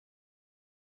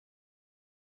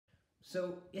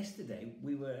So yesterday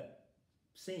we were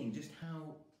seeing just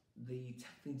how the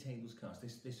Tackling Tables cast,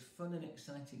 this fun and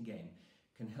exciting game,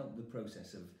 can help the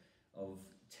process of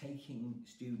taking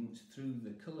students through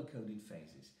the colour-coded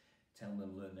phases to help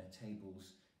them learn their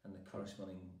tables and the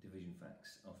corresponding division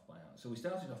facts off by heart. So we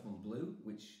started off on blue,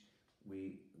 which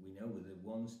we know were the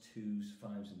 1s, 2s,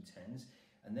 5s and 10s,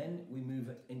 and then we move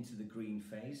into the green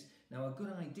phase. Now a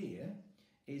good idea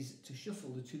is to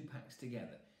shuffle the two packs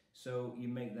together, so you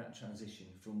make that transition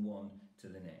from one to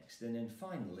the next. And then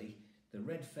finally the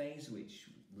red phase, which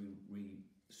we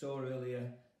saw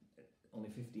earlier, only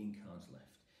 15 cards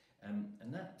left, and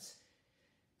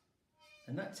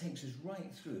that takes us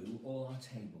right through all our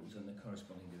tables and the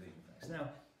corresponding division facts. Now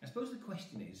I suppose the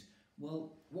question is,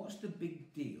 well, what's the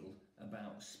big deal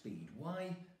about speed?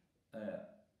 Why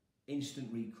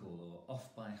instant recall or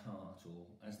off by heart, or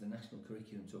as the national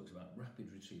curriculum talks about,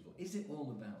 rapid retrieval? Is it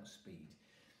all about speed?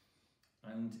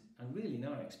 And really, in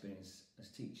our experience as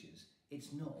teachers,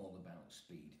 it's not all about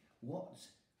speed.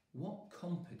 What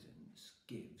competence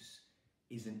gives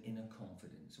is an inner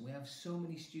confidence. We have so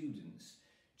many students,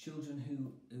 children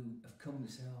who have come and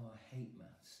say, "Oh, I hate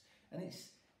maths," and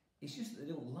it's just that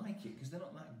they don't like it because they're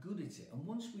not that good at it. And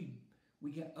once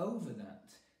we get over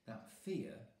that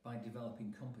fear by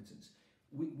developing competence,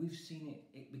 we've seen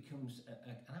it becomes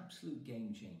an absolute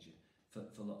game changer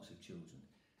for lots of children.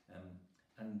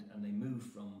 And they move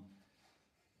from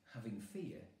having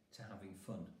fear to having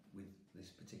fun with this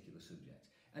particular subject.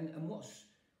 And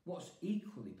what's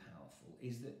equally powerful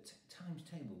is that times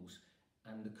tables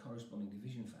and the corresponding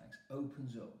division facts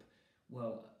opens up,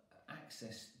 well,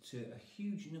 access to a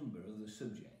huge number of the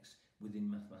subjects within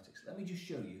mathematics. Let me just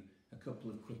show you a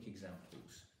couple of quick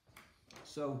examples.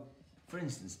 So, for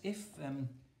instance,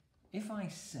 if I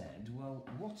said, well,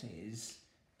 what is,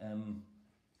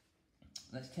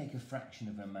 let's take a fraction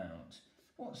of amount.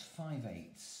 What's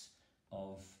 5/8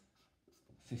 of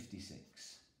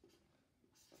 56?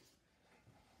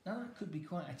 Now that could be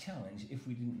quite a challenge if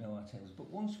we didn't know our tables,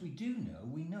 but once we do know,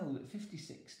 we know that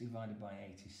 56 divided by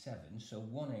 8 is 7, so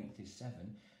 1/8 is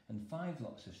 7, and 5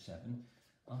 lots of 7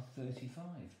 are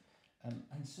 35.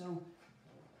 And so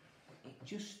it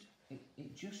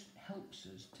just helps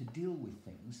us to deal with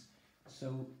things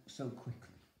so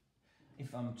quickly.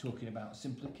 If I'm talking about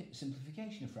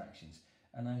simplification of fractions,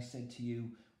 and I said to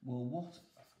you, well,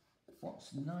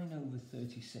 what's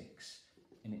 9/36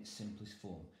 in its simplest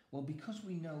form? Well, because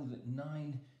we know that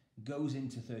 9 goes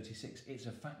into 36, it's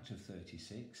a factor of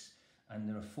 36, and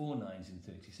there are 4 9s in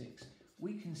 36,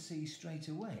 we can see straight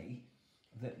away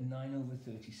that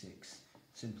 9/36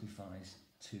 simplifies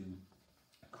to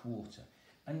a quarter.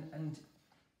 And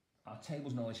our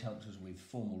tables knowledge helps us with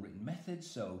formal written methods,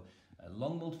 so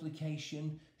long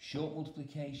multiplication, short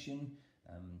multiplication,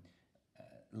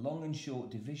 long and short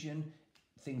division,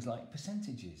 things like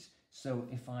percentages. So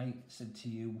if I said to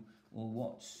you, well,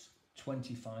 what's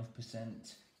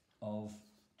 25% of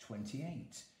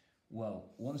 28?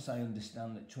 Well, once I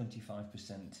understand that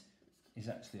 25% is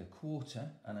actually a quarter,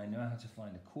 and I know how to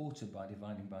find a quarter by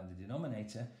dividing by the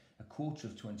denominator, a quarter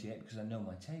of 28, because I know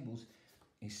my tables,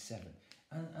 is 7.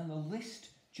 And the list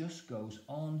just goes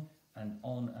on and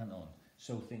on and on.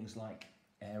 So things like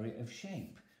area of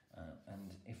shape,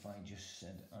 and if I just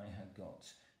said I had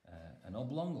got an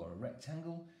oblong or a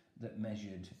rectangle that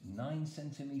measured 9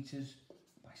 centimetres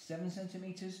by 7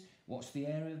 centimetres, what's the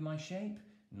area of my shape?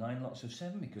 9 lots of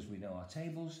 7, because we know our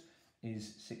tables,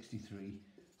 is 63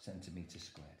 centimetres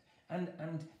squared.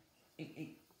 And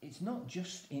it's not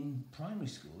just in primary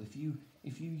school. If you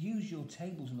use your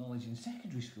tables knowledge in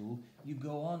secondary school, you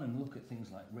go on and look at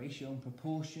things like ratio and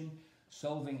proportion,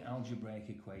 solving algebraic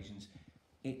equations.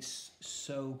 It's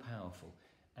so powerful.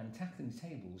 And tackling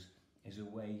tables is a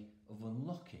way of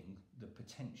unlocking the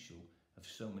potential of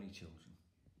so many children.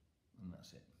 And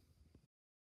that's it.